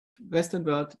Western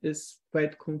world is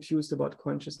quite confused about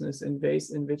consciousness in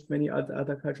ways in which many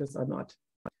other cultures are not.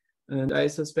 And I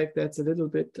suspect that's a little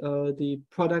bit the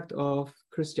product of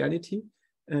Christianity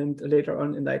and later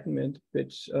on Enlightenment,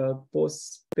 which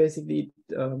both basically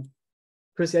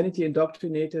Christianity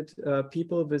indoctrinated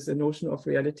people with a notion of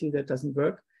reality that doesn't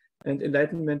work, and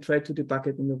Enlightenment tried to debug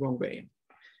it in the wrong way.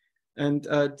 And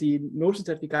the notions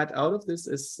that we got out of this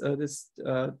is this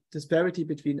disparity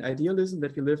between idealism,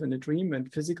 that we live in a dream,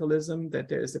 and physicalism, that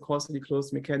there is a causally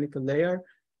closed mechanical layer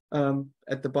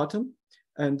at the bottom.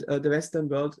 And the Western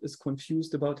world is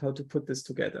confused about how to put this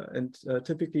together. And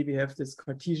typically we have this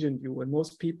Cartesian view, and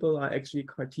most people are actually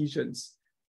Cartesians.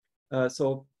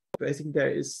 So basically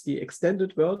there is the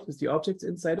extended world with the objects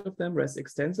inside of them, res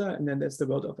extensa, and then there's the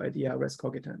world of idea, res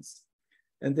cogitans.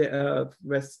 And the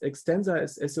res extensa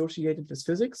is associated with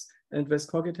physics, and res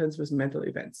cogitans with mental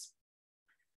events.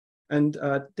 And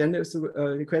then there's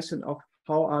the question of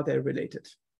how are they related?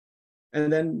 And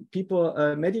then people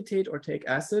meditate or take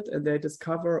acid, and they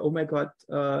discover, oh my God,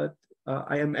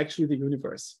 I am actually the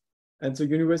universe. And so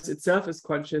universe itself is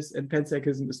conscious, and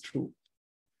panpsychism is true.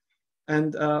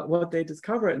 And what they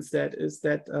discover instead is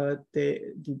that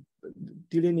the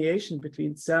delineation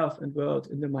between self and world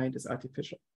in the mind is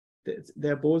artificial.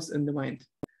 They're both in the mind.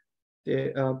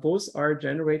 They both are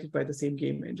generated by the same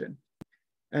game engine.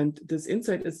 And this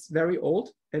insight is very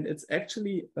old, and it's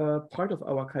actually part of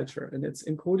our culture, and it's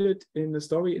encoded in the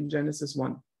story in Genesis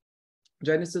 1.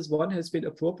 Genesis 1 has been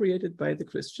appropriated by the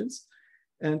Christians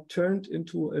and turned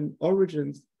into an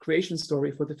origin creation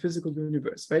story for the physical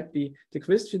universe, right? The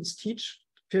Christians teach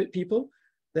people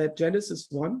that Genesis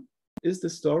 1 is the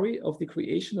story of the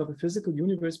creation of a physical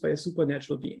universe by a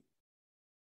supernatural being.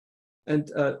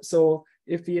 And so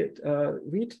if we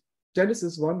read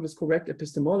Genesis 1 with correct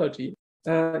epistemology,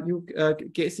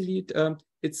 basically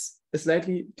it's a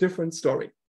slightly different story.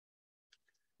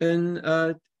 And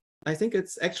I think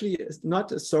it's actually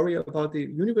not a story about the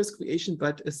universe creation,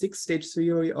 but a 6-stage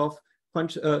theory of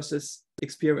conscious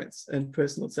experience and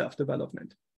personal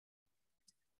self-development.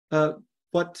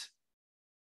 What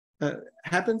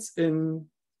happens in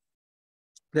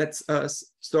that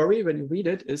story when you read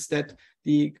it is that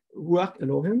the Ruach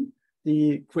Elohim,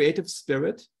 the creative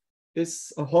spirit,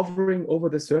 is hovering over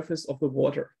the surface of the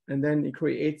water, and then it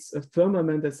creates a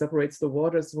firmament that separates the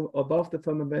waters above the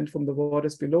firmament from the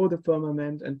waters below the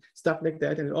firmament and stuff like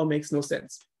that, and it all makes no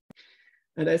sense.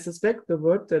 And I suspect the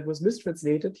word that was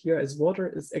mistranslated here as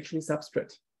water is actually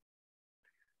substrate.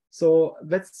 So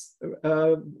let's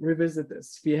revisit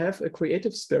this. We have a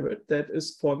creative spirit that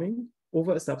is forming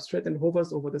over a substrate and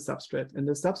hovers over the substrate, and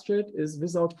the substrate is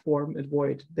without form and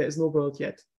void. There is no world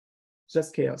yet,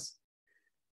 just chaos.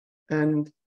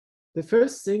 And the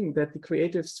first thing that the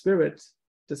creative spirit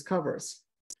discovers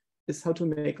is how to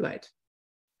make light.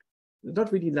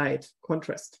 Not really light,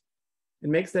 contrast. It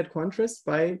makes that contrast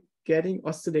by getting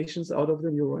oscillations out of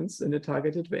the neurons in a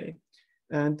targeted way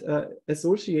and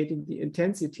associating the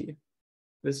intensity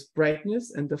with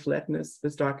brightness and the flatness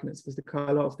with darkness, with the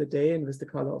color of the day and with the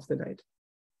color of the night.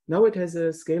 Now it has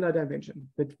a scalar dimension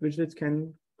with which it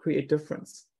can create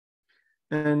difference.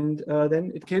 And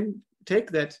then it can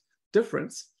take that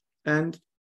difference and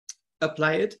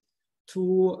apply it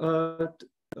to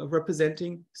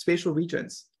representing spatial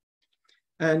regions.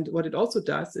 And what it also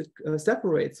does, it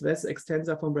separates res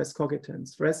extensa from res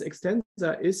cogitans. Res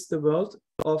extensa is the world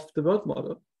of the world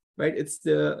model, right? It's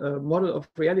the model of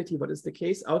reality, what is the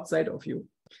case outside of you.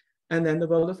 And then the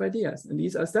world of ideas. And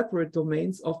these are separate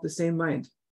domains of the same mind.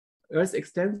 Res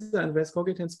extensa and res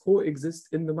cogitans coexist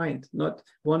in the mind, not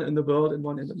one in the world and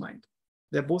one in the mind.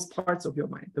 They're both parts of your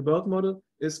mind. The world model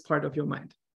is part of your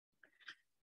mind.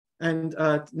 And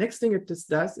next thing it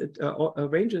does, it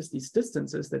arranges these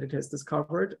distances that it has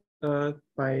discovered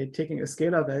by taking a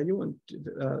scalar value and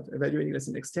evaluating it as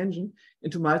an extension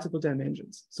into multiple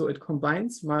dimensions. So it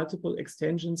combines multiple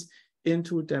extensions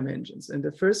into dimensions. And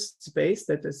the first space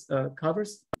that this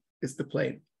covers is the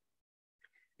plane.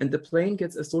 And the plane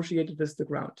gets associated with the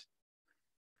ground.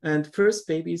 And first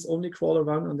babies only crawl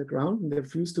around on the ground, and they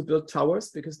refuse to build towers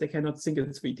because they cannot think in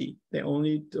 3D. They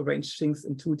only arrange things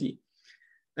in 2D.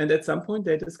 And at some point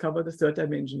they discover the third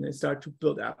dimension. They start to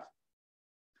build up.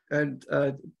 And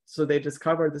so they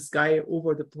discover the sky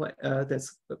over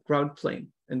this ground plane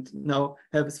and now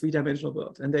have a 3-dimensional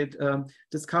world. And they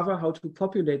discover how to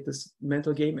populate this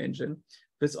mental game engine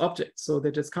with objects. So they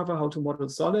discover how to model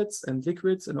solids and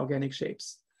liquids and organic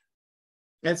shapes.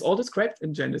 And it's all described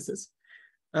in Genesis.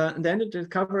 And then they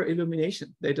discover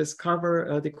illumination. They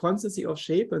discover the constancy of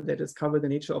shape, and they discover the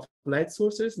nature of light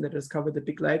sources, and they discover the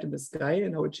big light in the sky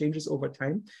and how it changes over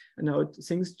time, and how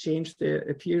things change their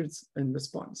appearance in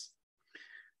response.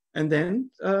 And then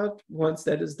once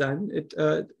that is done, it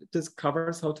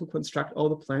discovers how to construct all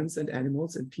the plants and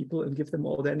animals and people and give them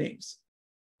all their names.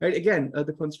 Right? Again,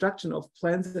 the construction of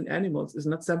plants and animals is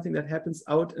not something that happens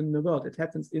out in the world. It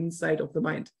happens inside of the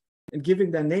mind. And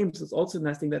giving their names is also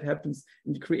nothing that happens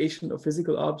in the creation of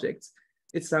physical objects.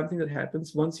 It's something that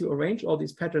happens once you arrange all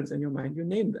these patterns in your mind, you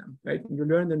name them, right? And you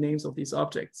learn the names of these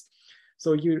objects.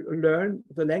 So you learn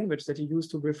the language that you use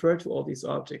to refer to all these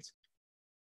objects.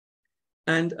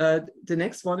 And the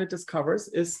next one it discovers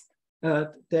is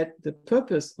that the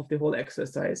purpose of the whole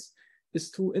exercise is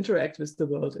to interact with the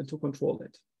world and to control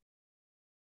it.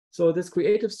 So this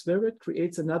creative spirit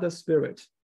creates another spirit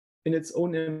in its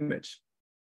own image,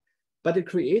 but it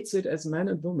creates it as man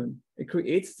and woman. It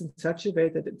creates it in such a way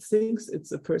that it thinks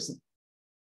it's a person.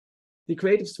 The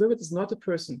creative spirit is not a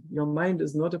person. Your mind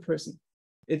is not a person.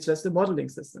 It's just a modeling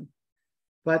system.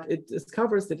 But it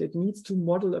discovers that it needs to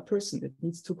model a person. It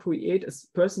needs to create a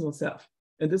personal self.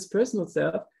 And this personal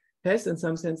self has, in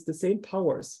some sense, the same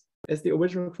powers as the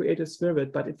original creative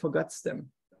spirit, but it forgets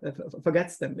them.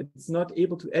 It's not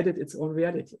able to edit its own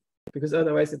reality, because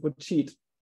otherwise it would cheat.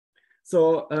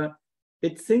 So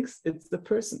it thinks it's the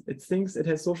person. It thinks it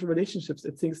has social relationships.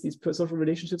 It thinks these social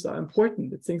relationships are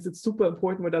important. It thinks it's super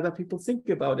important what other people think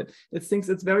about it. It thinks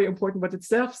it's very important what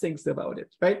itself thinks about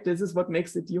it, right? This is what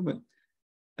makes it human.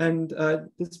 And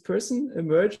this person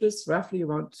emerges roughly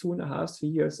around 2.5, 3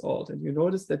 years old. And you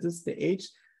notice that this is the age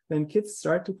when kids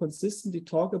start to consistently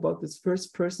talk about this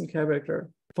first person character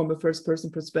from a first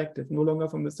person perspective, no longer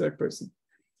from the third person,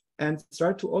 and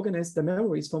start to organize their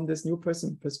memories from this new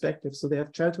person perspective. So they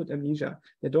have childhood amnesia.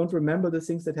 They don't remember the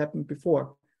things that happened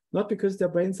before, not because their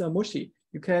brains are mushy.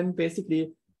 You can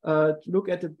basically look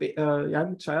at a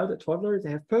young child, a toddler,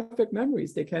 they have perfect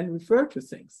memories. They can refer to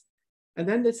things. And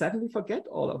then they suddenly forget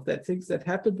all of that, things that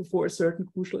happened before a certain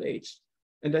crucial age.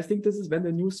 And I think this is when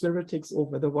the new spirit takes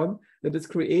over, the one that is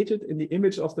created in the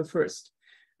image of the first.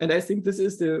 And I think this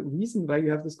is the reason why you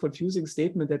have this confusing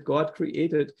statement that God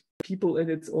created people in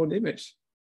its own image,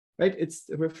 right? It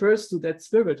refers to that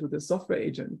spirit, to the software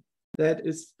agent that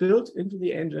is built into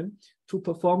the engine to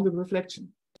perform the reflection.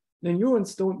 The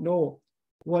neurons don't know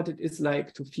what it is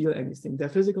like to feel anything. They're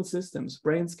physical systems.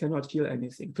 Brains cannot feel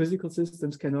anything. Physical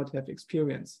systems cannot have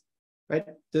experience, right?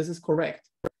 This is correct.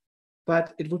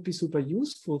 But it would be super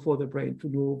useful for the brain to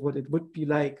know what it would be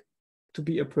like to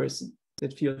be a person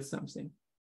that feels something.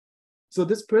 So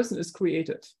this person is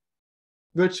created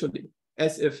virtually,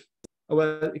 as if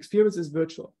our experience is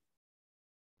virtual.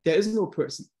 There is no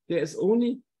person. There is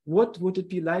only what would it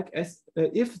be like as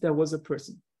if there was a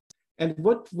person. And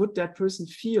what would that person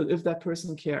feel if that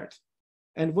person cared?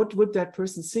 And what would that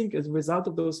person think as a result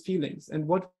of those feelings? And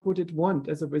what would it want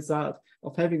as a result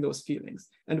of having those feelings?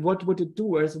 And what would it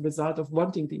do as a result of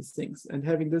wanting these things and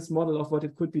having this model of what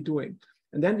it could be doing?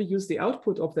 And then we use the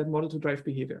output of that model to drive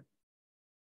behavior.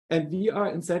 And we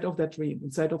are inside of that dream,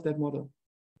 inside of that model.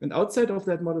 And outside of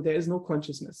that model, there is no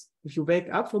consciousness. If you wake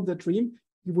up from the dream,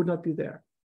 you would not be there.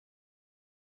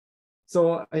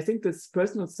 So I think this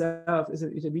personal self is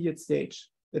an intermediate stage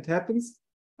that happens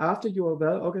after you are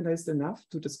well organized enough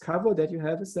to discover that you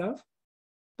have a self,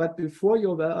 but before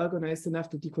you're well organized enough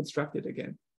to deconstruct it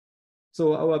again.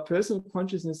 So our personal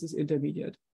consciousness is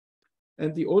intermediate.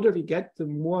 And the older we get, the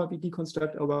more we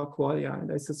deconstruct our qualia.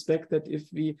 And I suspect that if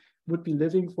we would be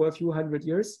living for a few hundred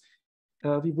years,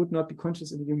 we would not be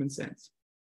conscious in the human sense.